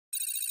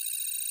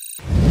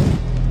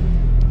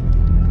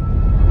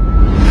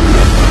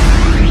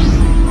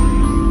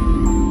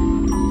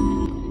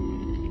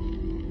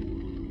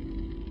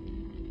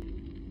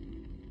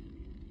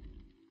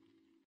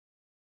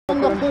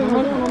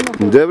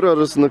Devre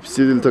arasında pis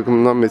 7'li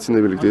takımından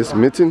Metin'le birlikteyiz.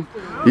 Metin,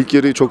 ilk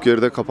yarıyı çok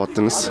geride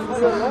kapattınız.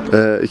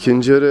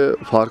 İkinci yarı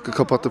farkı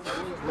kapatıp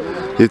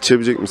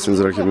yetişebilecek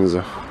misiniz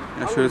rakibinize?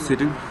 Ya şöyle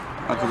söyleyeyim,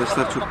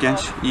 arkadaşlar çok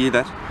genç,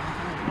 iyiler.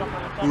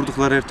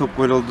 Vurdukları her top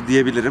gol oldu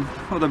diyebilirim.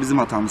 O da bizim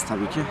hatamız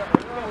tabii ki.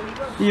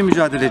 İyi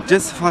mücadele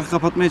edeceğiz, farkı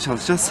kapatmaya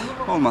çalışacağız.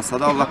 Olmazsa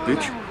da Allah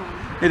büyük.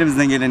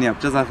 Elimizden geleni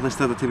yapacağız.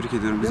 Arkadaşlar da tebrik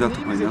ediyorum, güzel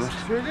top oynuyorlar.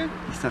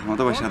 İki takıma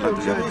da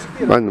başarılar diliyorum.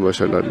 Ben de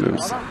başarılar diliyorum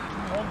size.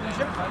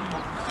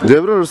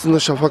 Devre arasında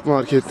Şafak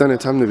marketten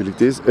Ethem'le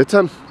birlikteyiz.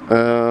 Ethem,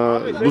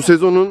 bu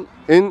sezonun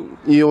en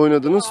iyi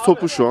oynadığınız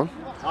topu şu an.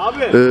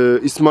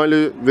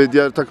 İsmail'i ve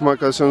diğer takım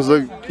arkadaşlarınızla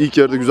ilk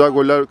yarıda güzel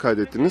goller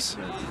kaydettiniz.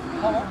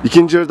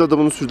 İkinci yarıda da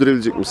bunu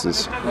sürdürebilecek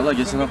misiniz? Valla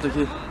geçen haftaki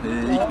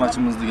ilk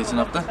maçımızdı geçen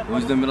hafta. O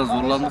yüzden biraz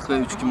zorlandık ve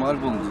 3-2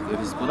 mağlup olduk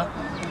Spor'a.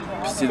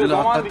 Pis 7'li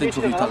hakikaten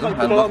çok iyi takım.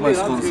 Her bakmayın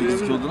skorun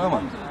 8-2 olduğunu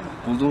ama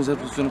bulduğumuz her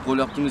pozisyonu gol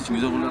yaptığımız için,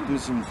 güzel gol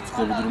yaptığımız için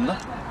skorlu durumda.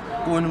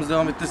 Bu oyunumuzu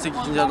devam ettirirsek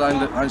ikinci yarıda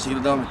aynı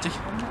şekilde devam edecek.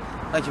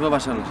 Rakibe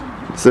başarılar.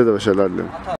 Size de başarılar diliyorum.